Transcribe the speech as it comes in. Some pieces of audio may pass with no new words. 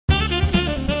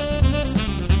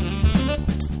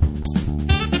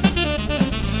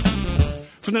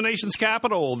from the nation's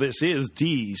capital, this is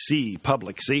D.C.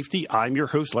 Public Safety. I'm your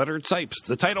host, Leonard Sipes.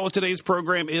 The title of today's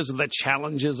program is The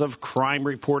Challenges of Crime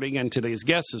Reporting, and today's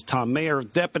guest is Tom Mayer,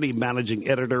 Deputy Managing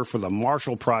Editor for the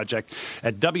Marshall Project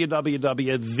at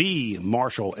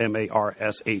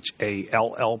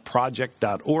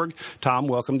www.themarshall.project.org. Tom,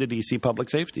 welcome to D.C. Public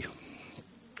Safety.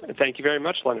 Thank you very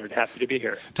much, Leonard. Happy to be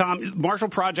here. Tom, Marshall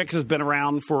Project has been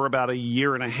around for about a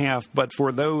year and a half, but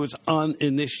for those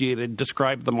uninitiated,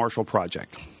 describe the Marshall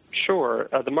Project. Sure.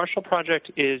 The Marshall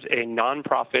Project is a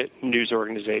nonprofit news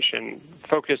organization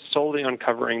focused solely on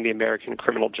covering the American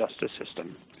criminal justice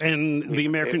system. And the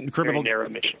American criminal narrow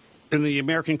mission. In the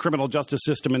American criminal justice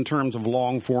system in terms of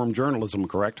long-form journalism,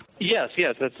 correct? Yes.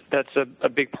 That's a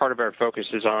big part of our focus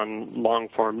is on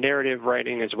long-form narrative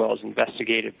writing as well as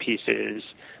investigative pieces,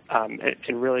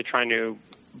 and really trying to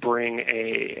bring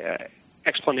a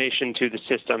explanation to the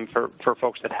system for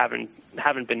folks that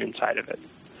haven't been inside of it.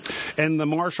 And the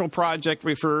Marshall Project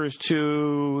refers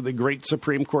to the great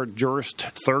Supreme Court jurist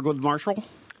Thurgood Marshall?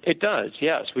 It does,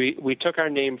 yes. We took our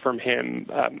name from him.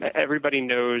 Everybody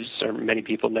knows, or many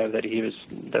people know, that he was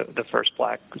the first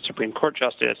black Supreme Court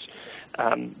justice.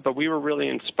 But we were really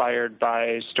inspired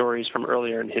by stories from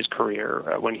earlier in his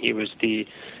career when he was the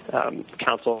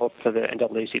counsel for the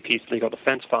NAACP's Legal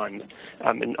Defense Fund.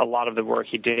 And a lot of the work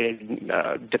he did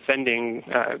defending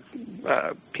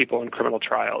people in criminal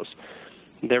trials.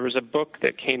 There was a book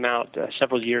that came out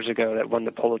several years ago that won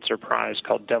the Pulitzer Prize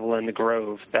called Devil in the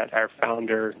Grove that our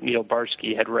founder, Neil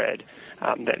Barsky, had read.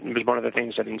 That was one of the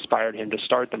things that inspired him to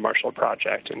start the Marshall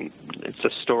Project. And it's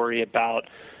a story about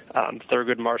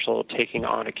Thurgood Marshall taking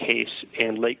on a case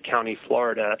in Lake County,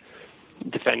 Florida,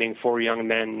 defending 4 young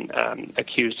men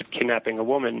accused of kidnapping a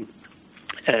woman,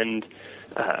 and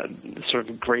sort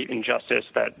of great injustice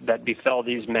that befell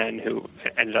these men who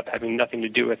ended up having nothing to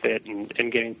do with it and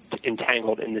getting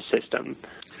entangled in the system.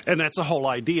 And that's the whole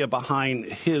idea behind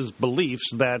his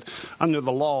beliefs that under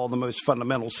the law, the most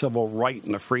fundamental civil right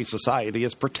in a free society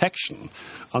is protection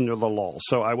under the law.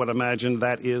 So I would imagine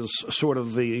that is sort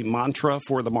of the mantra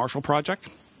for the Marshall Project?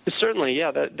 Certainly,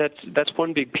 yeah. That's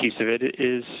one big piece of it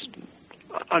is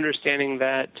understanding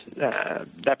that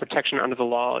that protection under the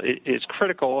law is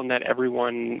critical and that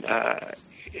everyone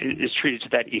is treated to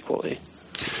that equally.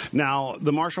 Now,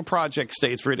 the Marshall Project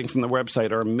states, reading from the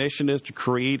website, our mission is to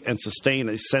create and sustain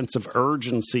a sense of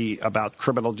urgency about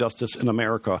criminal justice in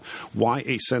America. Why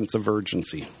a sense of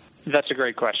urgency? That's a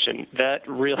great question. That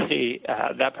really,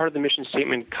 that part of the mission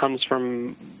statement comes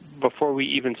from before we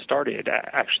even started,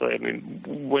 actually. I mean,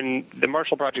 when the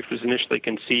Marshall Project was initially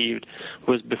conceived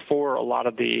was before a lot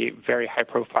of the very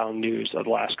high-profile news of the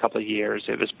last couple of years.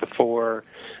 It was before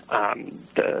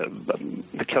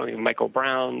the killing of Michael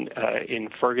Brown in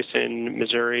Ferguson,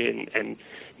 Missouri, and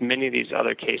many of these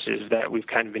other cases that we've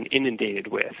kind of been inundated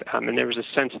with. And there was a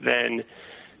sense then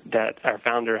that our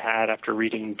founder had after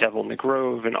reading Devil in the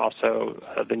Grove and also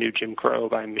The New Jim Crow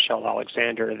by Michelle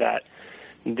Alexander that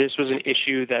this was an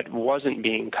issue that wasn't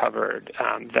being covered,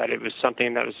 that it was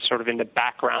something that was sort of in the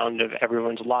background of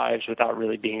everyone's lives without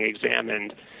really being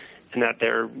examined, and that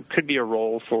there could be a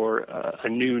role for a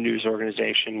new news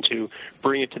organization to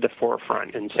bring it to the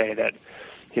forefront and say that,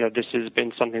 this has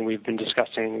been something we've been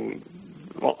discussing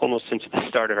almost since the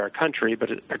start of our country,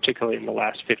 but particularly in the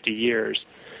last 50 years,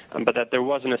 but that there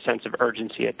wasn't a sense of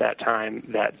urgency at that time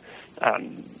that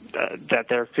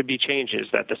there could be changes,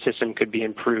 that the system could be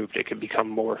improved, it could become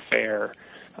more fair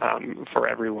for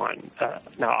everyone.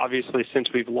 Now, obviously,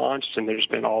 since we've launched and there's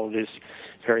been all of this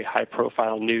very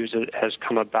high-profile news that has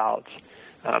come about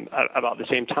the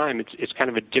same time, it's kind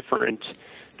of a different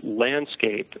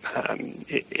landscape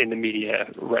in the media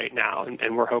right now,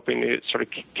 and we're hoping to sort of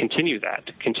continue that,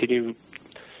 to continue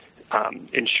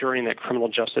ensuring that criminal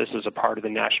justice is a part of the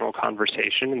national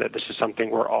conversation and that this is something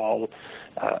we're all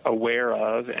aware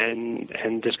of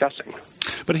and discussing.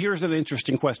 But here's an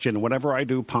interesting question. Whenever I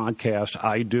do podcasts,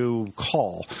 I do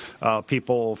call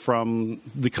people from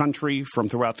the country, from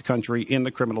throughout the country, in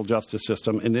the criminal justice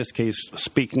system. In this case,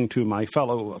 speaking to my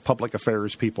fellow public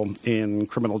affairs people in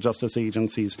criminal justice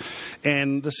agencies.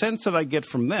 And the sense that I get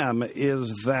from them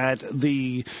is that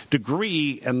the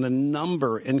degree and the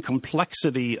number and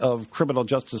complexity of criminal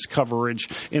justice coverage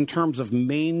in terms of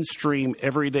mainstream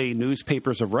everyday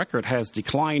newspapers of record has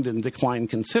declined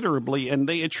considerably, and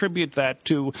they attribute that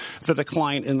to the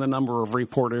decline in the number of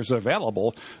reporters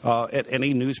available at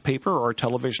any newspaper or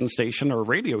television station or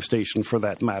radio station for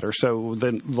that matter. So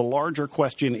the larger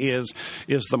question is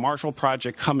the Marshall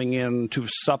Project coming in to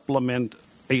supplement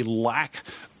a lack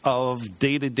of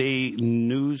day-to-day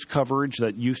news coverage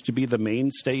that used to be the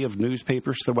mainstay of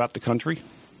newspapers throughout the country?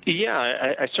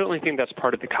 Yeah, I certainly think that's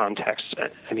part of the context.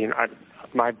 I mean,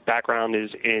 my background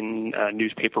is in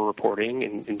newspaper reporting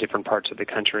in different parts of the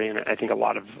country, and I think a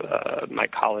lot of my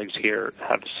colleagues here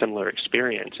have similar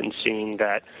experience in seeing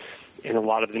that in a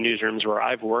lot of the newsrooms where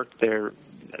I've worked, there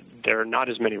are not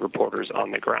as many reporters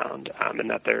on the ground, and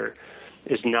that there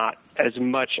is not as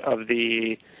much of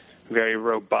the very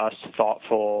robust,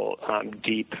 thoughtful,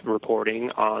 deep reporting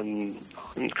on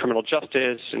criminal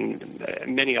justice and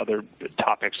many other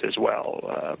topics as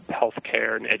well,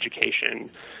 healthcare and education,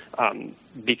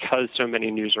 because so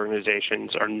many news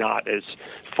organizations are not as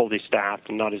fully staffed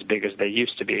and not as big as they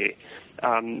used to be.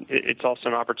 It's also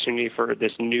an opportunity for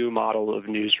this new model of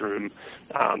newsroom,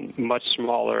 much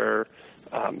smaller,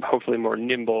 hopefully more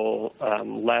nimble,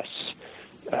 less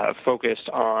focused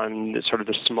on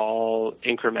the small,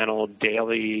 incremental,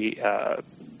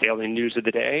 daily news of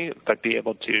the day, but be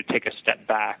able to take a step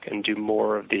back and do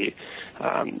more of the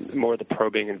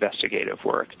probing, investigative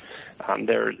work.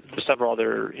 There are several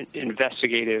other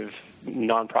investigative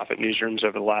nonprofit newsrooms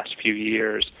over the last few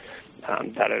years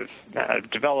that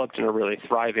have developed and are really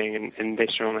thriving, and they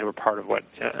certainly were part of what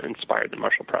inspired the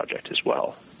Marshall Project as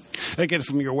well. Again,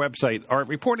 from your website, our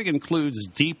reporting includes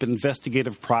deep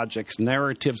investigative projects,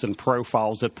 narratives, and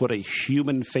profiles that put a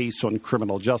human face on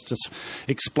criminal justice,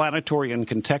 explanatory and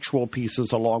contextual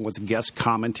pieces along with guest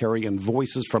commentary and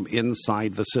voices from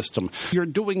inside the system. You're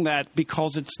doing that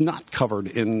because it's not covered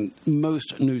in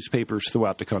most newspapers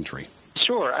throughout the country.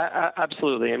 Sure,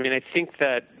 absolutely. I mean, I think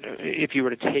that if you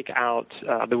were to take out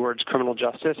the words criminal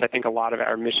justice, I think a lot of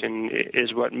our mission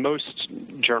is what most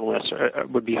journalists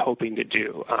would be hoping to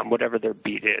do, whatever their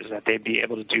beat is, that they'd be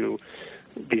able to do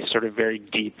these sort of very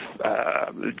deep,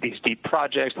 these deep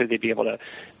projects, that they'd be able to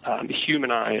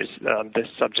humanize the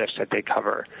subjects that they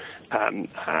cover.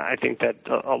 I think that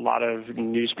a lot of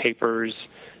newspapers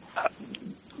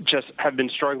just have been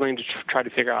struggling to try to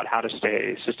figure out how to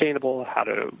stay sustainable, how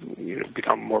to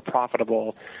become more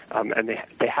profitable, and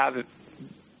they have,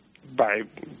 by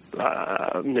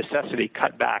necessity,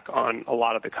 cut back on a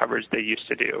lot of the coverage they used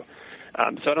to do.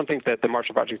 So I don't think that the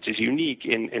Marshall Project is unique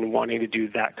in wanting to do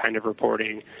that kind of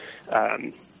reporting.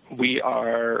 We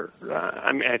are,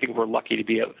 I think we're lucky to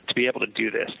be able to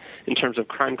do this. In terms of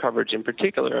crime coverage in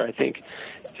particular, I think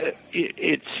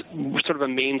it's sort of a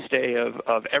mainstay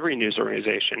of every news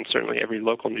organization, certainly every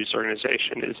local news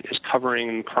organization is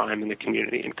covering crime in the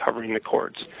community and covering the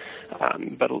courts.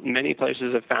 But many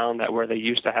places have found that where they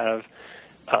used to have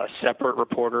a separate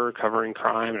reporter covering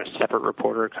crime and a separate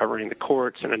reporter covering the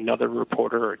courts and another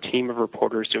reporter or a team of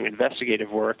reporters doing investigative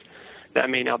work, that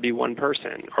may now be one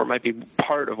person or might be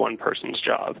part of one person's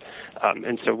job.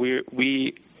 And so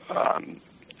we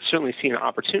certainly see an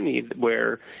opportunity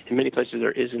where in many places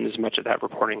there isn't as much of that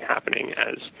reporting happening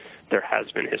as there has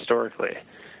been historically.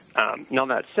 Now,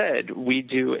 that said, we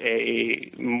do a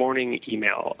morning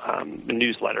email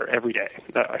newsletter every day,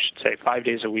 I should say 5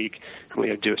 days a week, and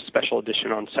we do a special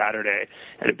edition on Saturday.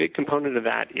 And a big component of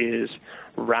that is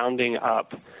rounding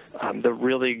up the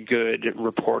really good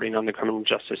reporting on the criminal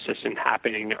justice system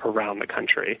happening around the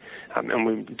country. And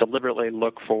we deliberately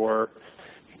look for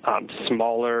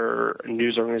smaller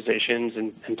news organizations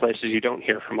and places you don't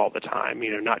hear from all the time,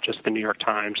 not just the New York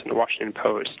Times and the Washington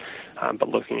Post, but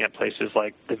looking at places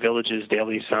like the Village's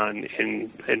Daily Sun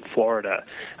in Florida,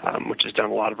 which has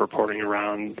done a lot of reporting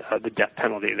around the death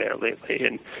penalty there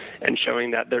lately, and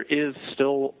showing that there is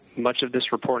still much of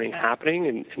this reporting happening,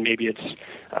 and maybe it's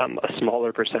a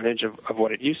smaller percentage of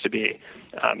what it used to be.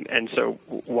 And so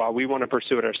while we want to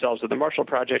pursue it ourselves with the Marshall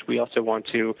Project, we also want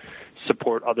to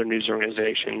support other news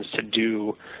organizations to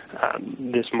do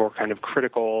this more kind of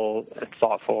critical,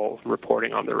 thoughtful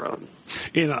reporting on their own.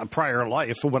 In a prior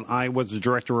life, when I was the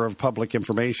Director of Public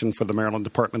Information for the Maryland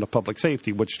Department of Public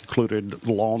Safety, which included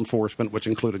law enforcement, which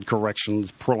included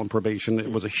corrections, parole and probation,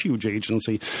 it was a huge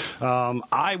agency.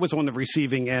 I was on the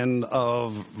receiving end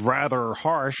of rather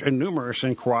harsh and numerous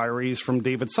inquiries from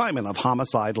David Simon of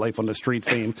Homicide, Life on the Street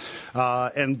fame,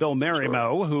 and Bill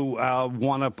Merimo, who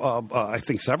won, I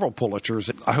think, several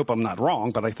Pulitzers. I hope I'm not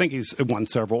wrong, but I think he's won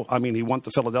several. I mean, he went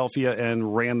to Philadelphia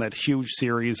and ran that huge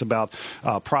series about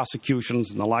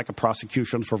prosecutions and the lack of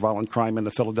prosecutions for violent crime in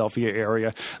the Philadelphia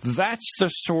area. That's the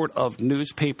sort of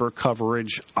newspaper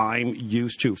coverage I'm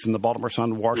used to from the Baltimore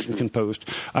Sun, Washington Post.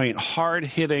 I mean,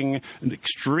 hard-hitting,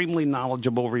 extremely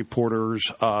knowledgeable reporters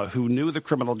who knew the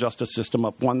criminal justice system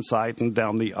up one side and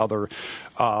down the other.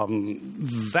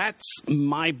 That's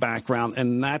my background,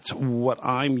 and that's what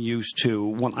I'm used to.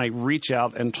 When I reach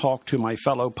out and talk to my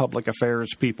fellow public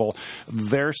affairs people,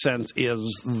 their sense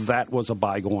is that was a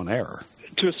bygone era.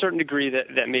 To a certain degree,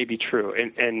 that may be true.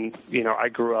 And I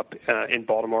grew up in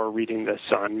Baltimore reading the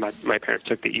Sun. My parents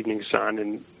took the Evening Sun,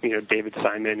 and David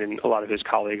Simon and a lot of his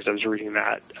colleagues, I was reading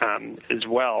that as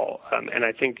well. And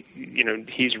I think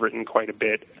he's written quite a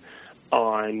bit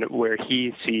on where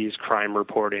he sees crime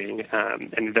reporting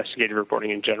and investigative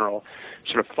reporting in general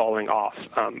sort of falling off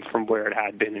from where it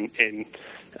had been in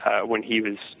when he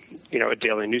was a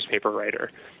daily newspaper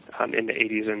writer in the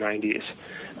 80s and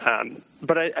 90s.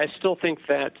 But I still think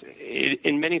that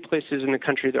in many places in the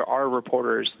country there are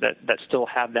reporters that still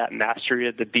have that mastery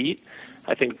of the beat.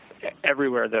 I think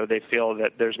everywhere, though, they feel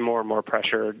that there's more and more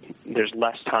pressure. There's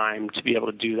less time to be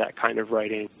able to do that kind of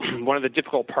writing. One of the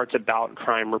difficult parts about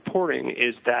crime reporting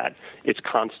is that it's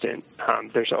constant.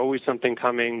 There's always something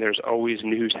coming. There's always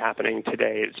news happening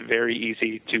today. It's very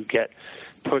easy to get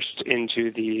pushed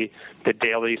into the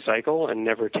daily cycle and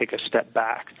never take a step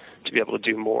back to be able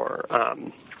to do more.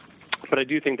 But I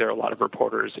do think there are a lot of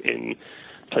reporters in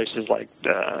places like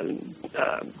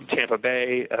Tampa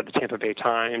Bay, the Tampa Bay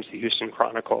Times, the Houston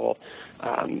Chronicle,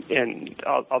 and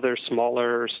other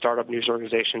smaller startup news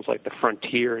organizations like the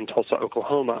Frontier in Tulsa,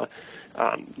 Oklahoma,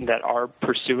 that are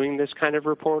pursuing this kind of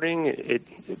reporting.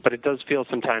 But it does feel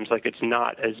sometimes like it's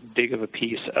not as big of a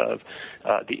piece of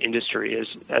the industry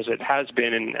as it has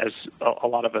been and as a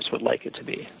lot of us would like it to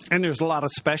be. And there's a lot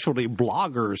of specialty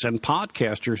bloggers and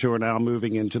podcasters who are now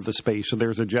moving into the space. So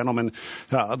there's a gentleman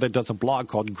that does a blog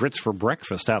called Grits for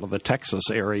Breakfast out of the Texas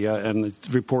area, and it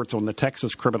reports on the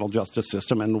Texas criminal justice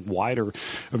system and wider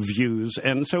views.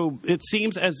 And so it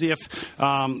seems as if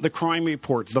the Crime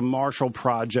Report, the Marshall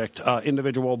Project,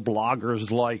 individual bloggers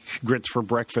like Grits for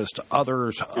Breakfast,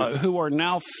 others who are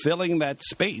now filling that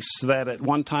space that at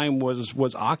one time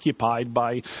was occupied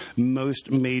by most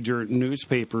major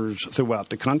newspapers throughout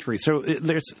the country. So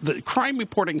the crime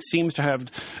reporting seems to have,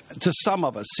 to some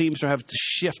of us,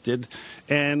 shifted,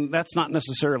 and that's not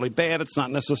necessarily bad. It's not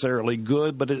necessarily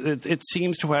good, but it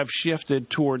seems to have shifted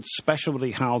towards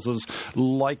specialty houses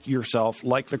like yourself,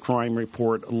 like the Crime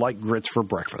Report, like Grits for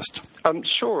Breakfast.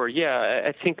 Sure, yeah.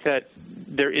 I think that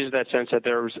there is that sense that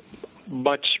there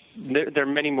are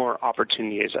many more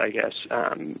opportunities, I guess,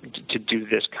 to do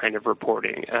this kind of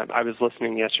reporting. I was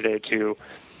listening yesterday to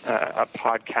a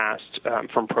podcast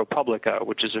from ProPublica,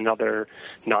 which is another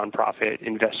nonprofit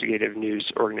investigative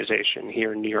news organization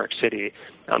here in New York City.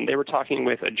 They were talking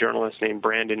with a journalist named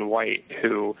Brandon White,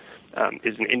 who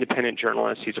is an independent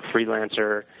journalist. He's a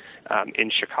freelancer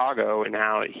in Chicago, and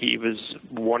now he was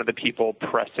one of the people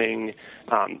pressing,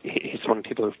 he's one of the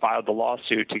people who filed the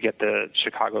lawsuit to get the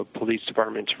Chicago Police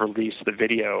Department to release the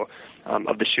video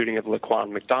of the shooting of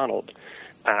Laquan McDonald.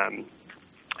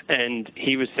 And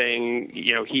he was saying,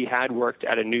 he had worked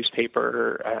at a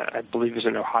newspaper, I believe it was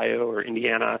in Ohio or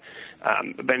Indiana,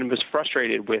 but was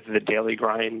frustrated with the daily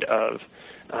grind of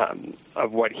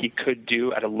what he could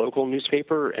do at a local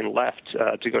newspaper, and left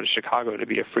to go to Chicago to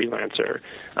be a freelancer,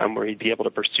 where he'd be able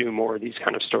to pursue more of these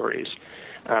kind of stories.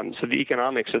 So the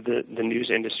economics of the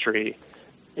news industry,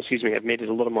 have made it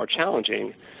a little more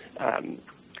challenging.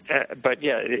 But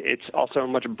yeah, it's also a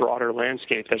much broader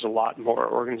landscape. There's a lot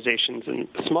more organizations and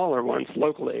smaller ones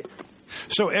locally.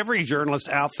 So every journalist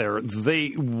out there,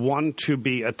 they want to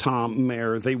be a Tom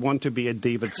Mayer. They want to be a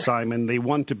David Simon. They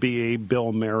want to be a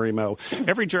Bill Marimo.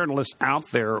 Every journalist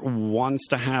out there wants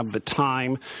to have the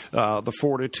time, the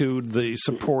fortitude, the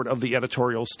support of the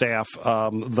editorial staff,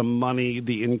 the money,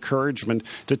 the encouragement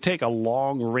to take a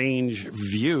long-range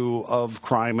view of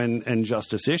crime and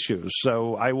justice issues.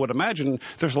 So I would imagine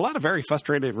there's a lot of very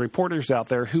frustrated reporters out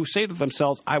there who say to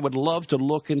themselves, I would love to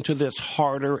look into this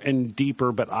harder and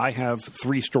deeper, but I have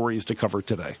 3 stories to cover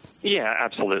today. Yeah,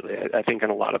 absolutely. I think in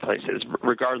a lot of places,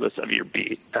 regardless of your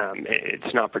beat,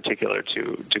 it's not particular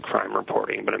to crime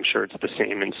reporting, but I'm sure it's the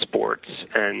same in sports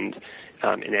and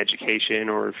in education,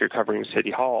 or if you're covering City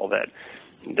Hall, that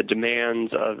the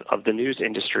demands of the news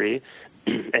industry,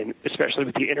 and especially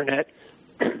with the internet,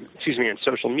 and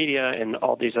social media and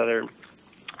all these other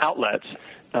outlets,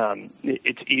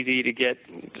 it's easy to get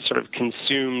sort of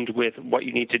consumed with what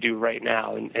you need to do right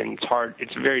now, and it's hard.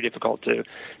 It's very difficult to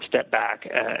step back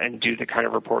and do the kind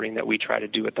of reporting that we try to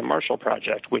do at the Marshall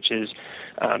Project, which is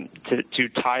to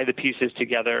tie the pieces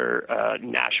together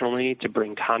nationally, to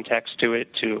bring context to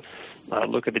it, to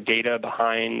look at the data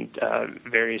behind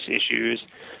various issues,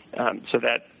 so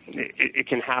that it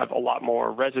can have a lot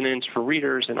more resonance for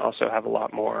readers and also have a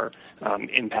lot more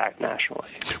impact nationally.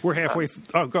 We're halfway.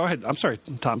 Go ahead. I'm sorry,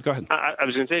 Tom. Go ahead. I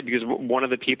was going to say, because one of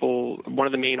the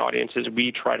main audiences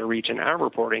we try to reach in our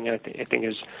reporting, I think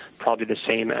is probably the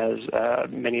same as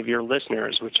many of your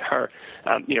listeners, which are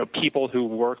people who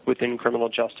work within criminal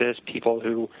justice, people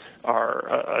who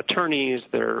are attorneys,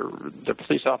 they're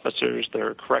police officers,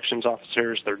 they're corrections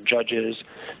officers, they're judges,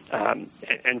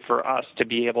 and for us to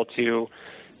be able to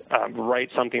write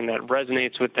something that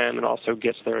resonates with them and also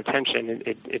gets their attention,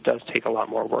 it does take a lot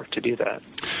more work to do that.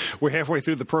 We're halfway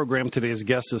through the program. Today's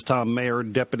guest is Tom Mayer,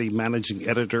 Deputy Managing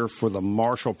Editor for the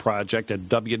Marshall Project at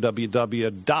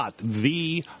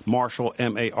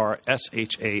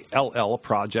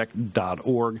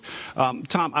www.themarshall.project.org.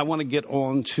 Tom, I want to get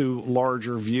on to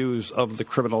larger views of the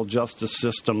criminal justice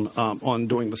system on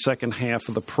doing the second half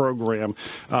of the program.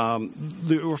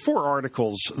 There were 4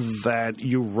 articles that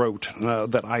you wrote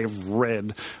that I have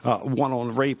read, one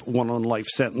on rape, one on life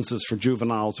sentences for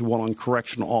juveniles, one on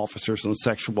correctional officers and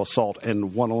sexual assault,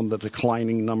 and one on the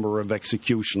declining number of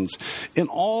executions. In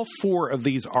all 4 of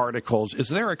these articles, is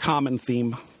there a common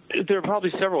theme? There are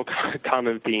probably several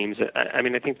common themes. I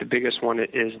mean, I think the biggest one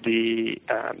is the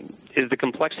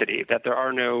complexity, that there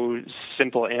are no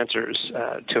simple answers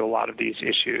to a lot of these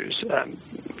issues.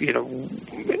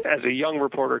 As a young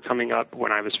reporter coming up,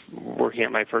 when I was working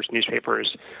at my first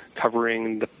newspapers,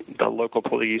 covering the local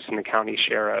police and the county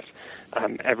sheriff,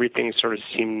 everything sort of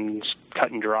seemed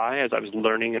cut and dry as I was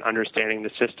learning and understanding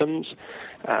the systems.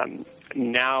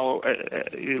 Now,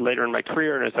 later in my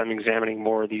career, and as I'm examining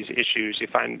more of these issues, you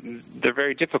find they're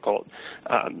very difficult.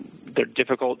 They're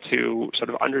difficult to sort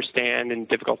of understand and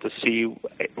difficult to see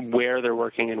where they're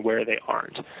working and where they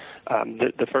aren't.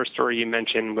 The first story you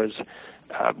mentioned was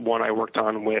one I worked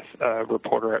on with a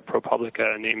reporter at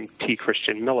ProPublica named T.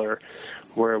 Christian Miller,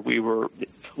 where we were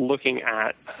looking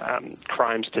at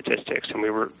crime statistics, and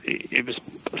it was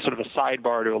sort of a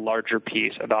sidebar to a larger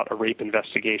piece about a rape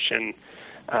investigation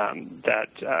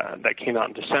that came out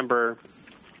in December.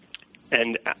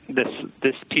 And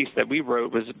this piece that we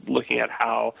wrote was looking at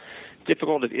how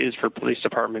difficult it is for police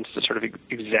departments to sort of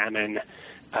examine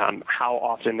how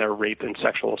often there are rape and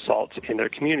sexual assaults in their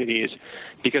communities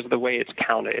because of the way it's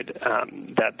counted,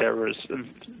 that there was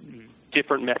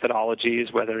different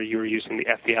methodologies, whether you were using the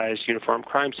FBI's Uniform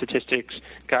Crime Statistics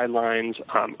guidelines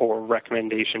or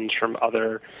recommendations from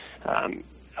other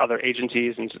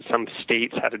agencies, and some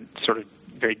states had a sort of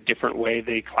very different way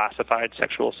they classified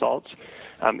sexual assaults.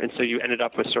 And so you ended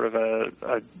up with sort of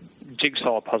a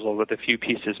jigsaw puzzle with a few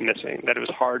pieces missing, that it was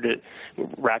hard to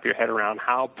wrap your head around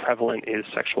how prevalent is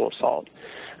sexual assault.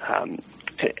 And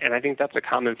I think that's a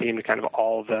common theme to kind of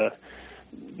all the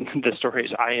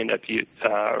stories I end up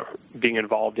being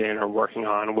involved in or working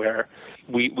on, where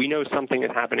we know something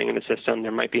is happening in the system.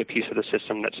 There might be a piece of the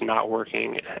system that's not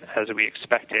working as we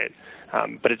expect it,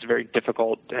 but it's very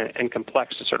difficult and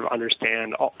complex to sort of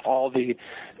understand all the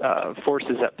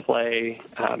forces at play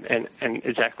and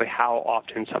exactly how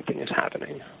often something is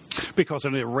happening. Because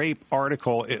in a rape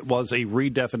article, it was a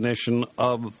redefinition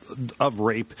of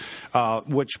rape,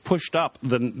 which pushed up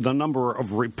the number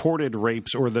of reported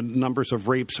rapes, or the numbers of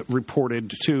rapes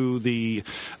reported to the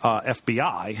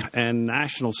FBI and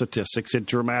national statistics. It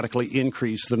dramatically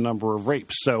increased the number of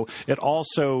rapes. So it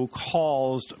also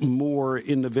caused more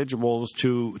individuals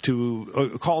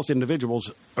caused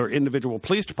individuals or individual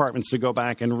police departments to go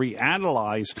back and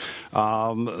reanalyze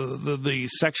the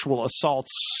sexual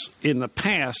assaults in the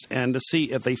past and to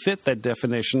see if they fit that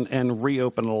definition and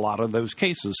reopen a lot of those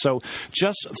cases. So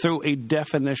just through a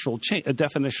definitional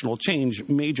change,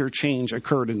 major change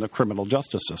occurred in the criminal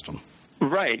justice system.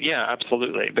 Right, yeah,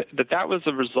 absolutely. But that was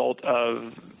a result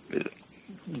of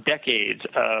decades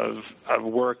of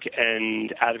work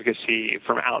and advocacy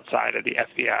from outside of the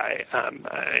FBI.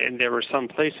 And there were some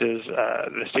places,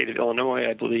 the state of Illinois,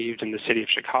 I believe, and the city of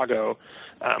Chicago,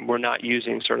 were not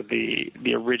using sort of the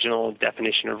original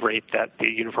definition of rape that the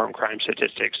Uniform Crime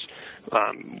Statistics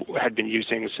had been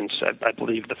using since, I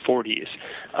believe, the 40s.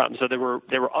 So there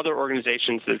were other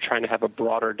organizations that were trying to have a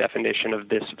broader definition of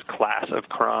this class of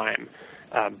crime.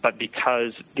 But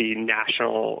because the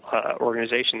national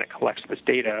organization that collects this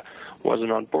data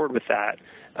wasn't on board with that,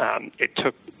 it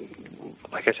took,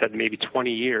 like I said, maybe 20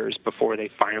 years before they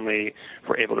finally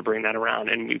were able to bring that around.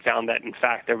 And we found that, in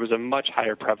fact, there was a much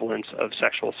higher prevalence of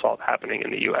sexual assault happening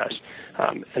in the U.S.,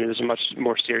 and it was a much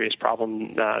more serious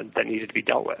problem that needed to be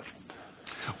dealt with.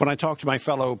 When I talked to my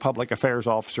fellow public affairs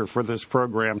officer for this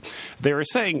program, they were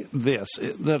saying this,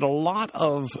 that a lot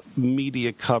of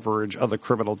media coverage of the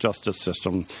criminal justice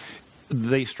system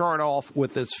they start off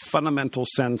with this fundamental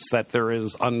sense that there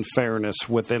is unfairness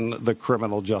within the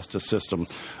criminal justice system.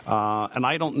 And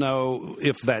I don't know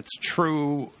if that's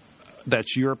true.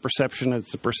 That's your perception,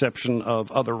 it's the perception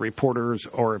of other reporters,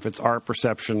 or if it's our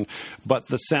perception. But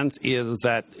the sense is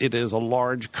that it is a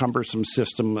large, cumbersome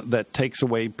system that takes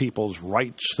away people's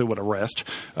rights through an arrest,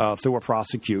 through a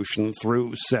prosecution,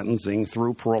 through sentencing,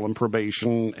 through parole and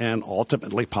probation, and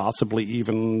ultimately possibly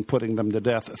even putting them to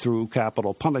death through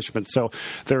capital punishment. So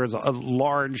there is a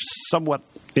large, somewhat,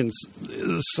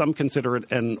 some consider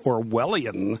it an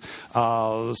Orwellian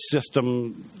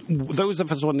system. Those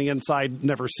of us on the inside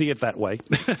never see it that way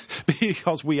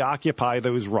because we occupy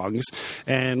those rungs,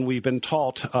 and we've been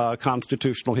taught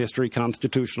constitutional history,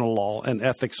 constitutional law, and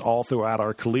ethics all throughout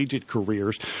our collegiate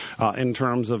careers in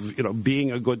terms of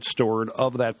being a good steward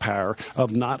of that power,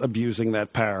 of not abusing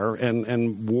that power,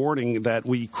 and warning that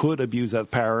we could abuse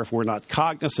that power if we're not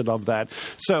cognizant of that.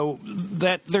 So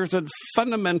that there's a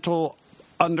fundamental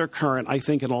undercurrent, I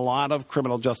think, in a lot of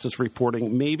criminal justice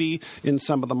reporting, maybe in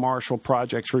some of the Marshall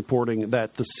Project's reporting,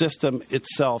 that the system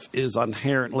itself is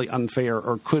inherently unfair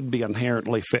or could be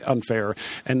inherently unfair,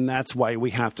 and that's why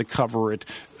we have to cover it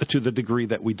to the degree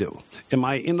that we do. Am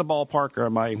I in the ballpark, or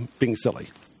am I being silly?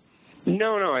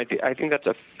 No, I think that's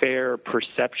a fair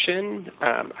perception.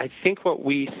 I think what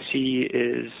we see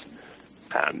is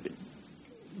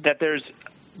that there's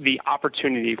the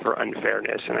opportunity for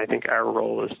unfairness, and I think our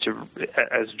role is to,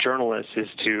 as journalists, is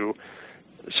to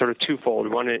sort of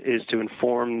twofold. One is to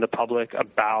inform the public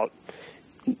about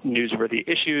newsworthy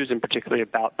issues, and particularly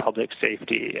about public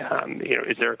safety.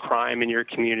 Is there a crime in your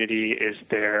community? Is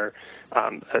there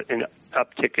an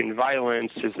uptick in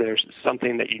violence? Is there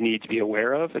something that you need to be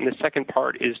aware of? And the second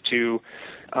part is to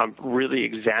really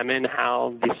examine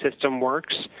how the system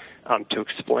works, to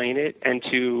explain it, and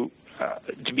to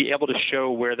be able to show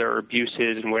where there are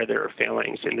abuses and where there are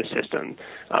failings in the system.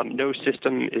 No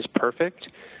system is perfect,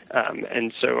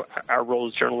 and so our role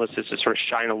as journalists is to sort of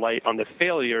shine a light on the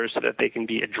failures so that they can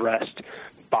be addressed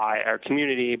by our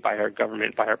community, by our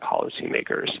government, by our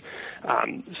policymakers.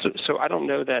 So I don't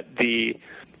know that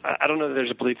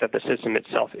there's a belief that the system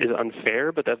itself is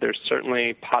unfair, but that there's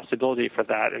certainly possibility for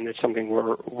that, and it's something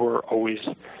we're always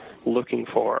looking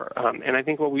for. And I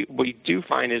think what we do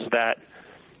find is that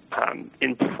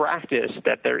in practice,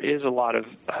 that there is a lot of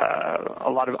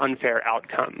unfair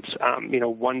outcomes.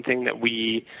 One thing that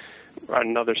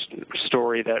another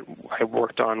story that I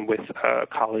worked on with a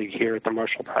colleague here at the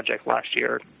Marshall Project last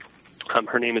year,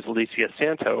 her name is Alicia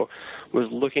Santo,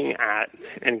 was looking at,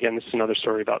 and again, this is another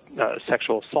story about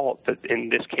sexual assault, but in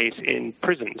this case in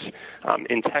prisons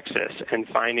in Texas, and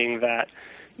finding that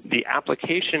the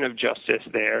application of justice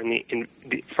there, and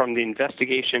from the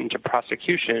investigation to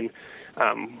prosecution,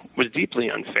 was deeply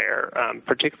unfair,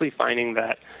 particularly finding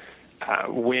that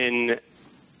when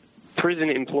prison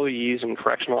employees and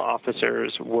correctional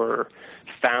officers were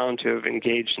found to have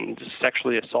engaged in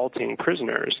sexually assaulting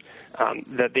prisoners,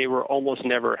 that they were almost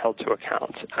never held to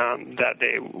account, that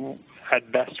they at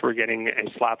best were getting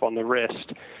a slap on the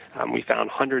wrist. We found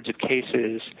hundreds of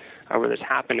cases where this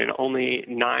happened, and only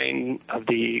 9 of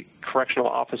the correctional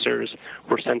officers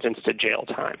were sentenced to jail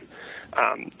time.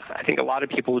 I think a lot of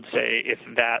people would say if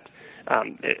that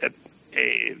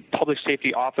a public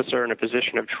safety officer in a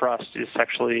position of trust is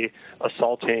sexually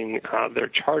assaulting their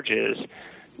charges,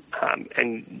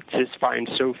 and just find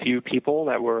so few people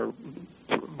that were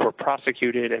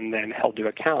prosecuted and then held to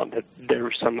account, that there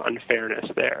was some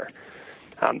unfairness there.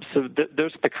 So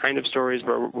those are the kind of stories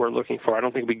we're looking for. I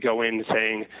don't think we go in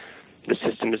saying the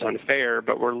system is unfair,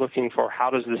 but we're looking for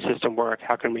how does the system work,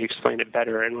 how can we explain it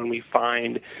better, and when we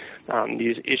find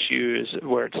these issues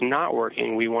where it's not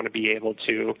working, we want to be able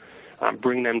to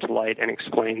bring them to light and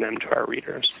explain them to our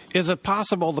readers. Is it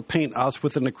possible to paint us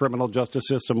within the criminal justice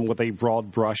system with a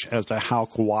broad brush as to how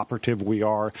cooperative we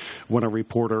are when a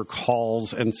reporter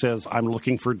calls and says, I'm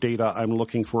looking for data, I'm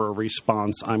looking for a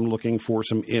response, I'm looking for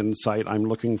some insight, I'm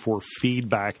looking for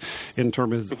feedback in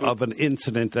terms of an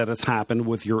incident that has happened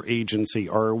with your agency?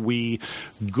 Are we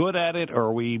good at it?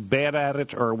 Are we bad at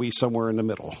it? Or are we somewhere in the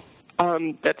middle?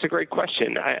 That's a great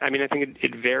question. I mean, I think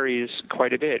it varies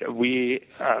quite a bit.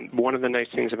 One of the nice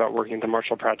things about working at the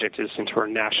Marshall Project is, since we're a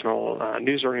national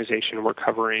news organization, we're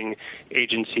covering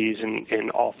agencies in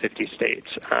all 50 states.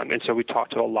 And so we talk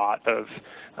to a lot of,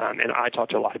 and I talk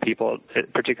to a lot of people,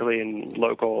 particularly in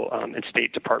local and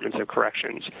state departments of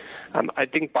corrections. I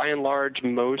think by and large,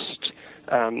 most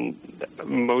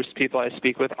people I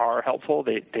speak with are helpful.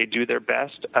 They do their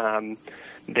best.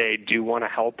 They do want to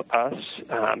help us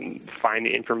find the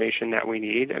information that we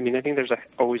need. I mean, I think there's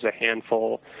always a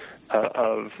handful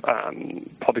of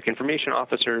public information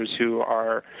officers who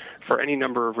are, for any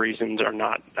number of reasons, are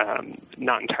not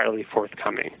entirely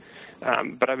forthcoming.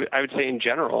 But I would say in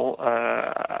general,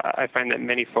 I find that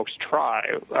many folks try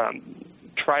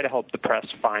to help the press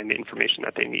find the information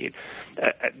that they need.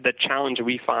 The challenge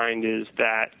we find is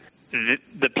that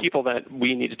the people that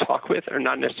we need to talk with are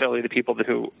not necessarily the people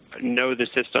who know the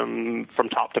system from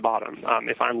top to bottom.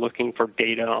 If I'm looking for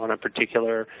data on a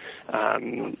particular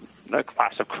a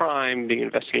class of crime being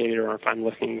investigated, or if I'm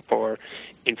looking for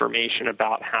information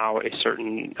about how a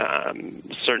certain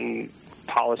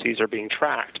policies are being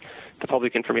tracked, the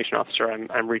public information officer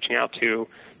I'm reaching out to,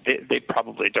 they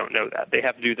probably don't know that. They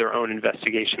have to do their own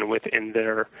investigation within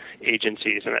their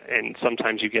agencies, and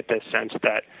sometimes you get this sense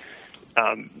that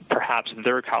perhaps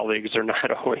their colleagues are not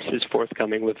always as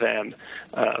forthcoming with them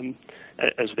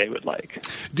as they would like.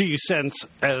 Do you sense,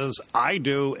 as I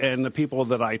do and the people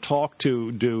that I talk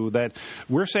to do, that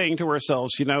we're saying to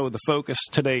ourselves, the focus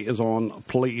today is on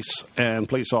police and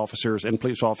police officers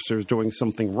doing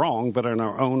something wrong, but in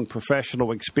our own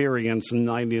professional experience,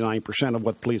 99% of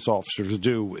what police officers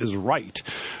do is right.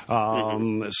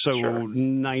 So sure.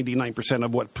 99%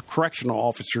 of what correctional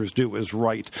officers do is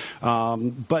right.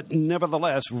 But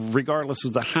nevertheless, regardless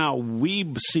of how we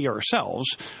see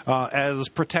ourselves as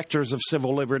protectors of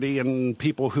civil liberty and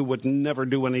people who would never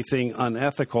do anything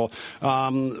unethical,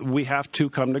 we have to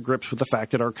come to grips with the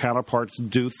fact that our counterparts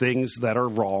do things that are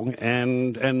wrong,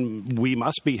 and we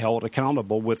must be held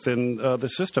accountable within the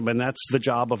system, and that's the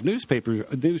job of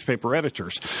newspaper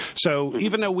editors. So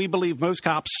even though we believe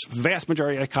vast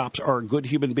majority of cops are good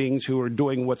human beings who are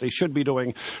doing what they should be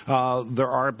doing, there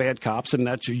are bad cops, and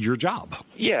that's your job.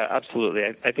 Yeah,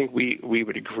 absolutely. I think we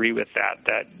would agree with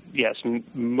that yes,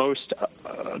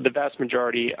 the vast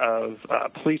majority of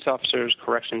police officers,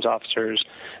 corrections officers,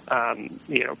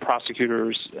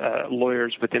 prosecutors,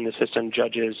 lawyers within the system,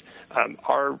 judges,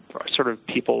 are sort of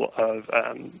people of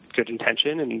good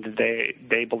intention, and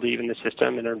they believe in the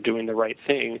system and are doing the right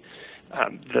thing.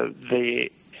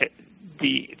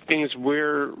 The things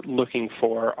we're looking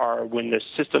for are when the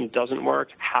system doesn't work,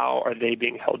 how are they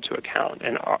being held to account?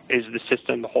 And is the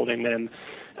system holding them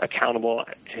accountable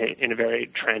in a very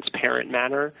transparent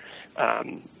manner?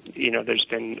 There's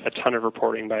been a ton of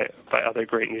reporting by other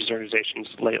great news organizations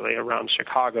lately around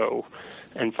Chicago,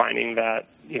 and finding that,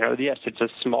 yes, it's a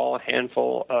small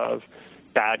handful of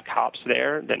bad cops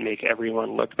there that make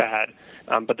everyone look bad,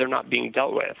 but they're not being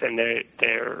dealt with, and there's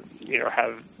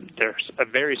a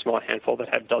very small handful that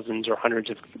have dozens or hundreds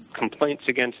of complaints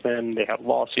against them. They have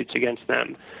lawsuits against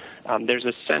them. There's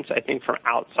a sense, I think, from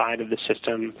outside of the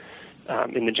system,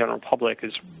 in the general public,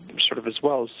 as sort of as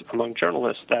well as among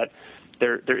journalists, that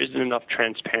there isn't enough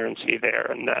transparency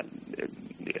there, and that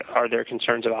are there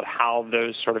concerns about how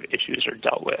those sort of issues are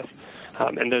dealt with.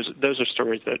 And those are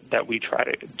stories that we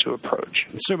try to approach.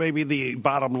 So maybe the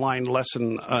bottom line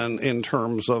lesson in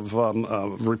terms of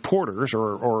reporters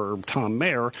or Tom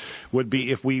Mayer would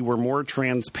be, if we were more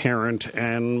transparent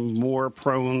and more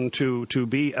prone to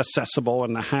be accessible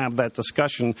and to have that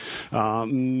discussion,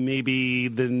 maybe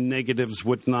the negatives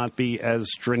would not be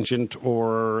as stringent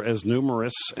or as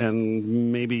numerous,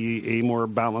 and maybe a more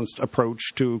balanced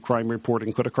approach to crime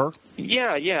reporting could occur?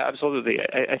 Yeah, absolutely.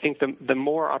 I think the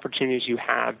more opportunities you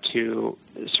have to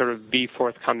sort of be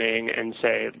forthcoming and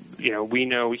say, we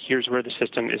know here's where the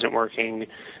system isn't working,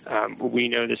 we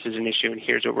know this is an issue, and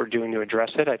here's what we're doing to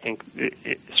address it, I think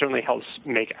it certainly helps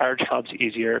make our jobs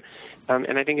easier.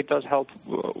 And I think it does help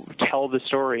tell the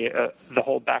story, the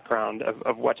whole background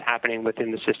of what's happening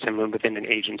within the system and within an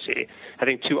agency. I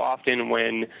think too often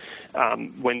when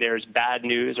there's bad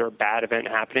news or a bad event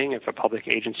happening, if a public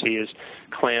agency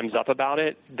clams up about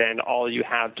it, then all you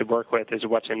have to work with is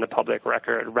what's in the public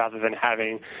record, rather than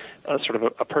having a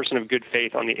person of good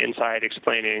faith on the inside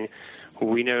explaining,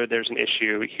 we know there's an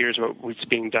issue, here's what's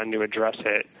being done to address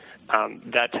it.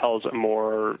 That tells a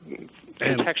more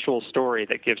contextual story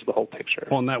that gives the whole picture.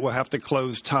 On that, we'll have to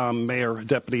close. Tom Mayer,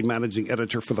 Deputy Managing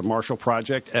Editor for the Marshall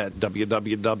Project at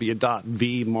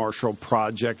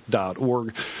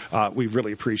www.themarshallproject.org. We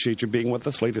really appreciate you being with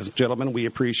us. Ladies and gentlemen, we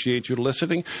appreciate you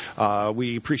listening.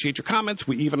 We appreciate your comments.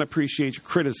 We even appreciate your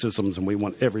criticisms, and we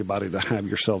want everybody to have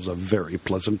yourselves a very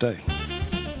pleasant day.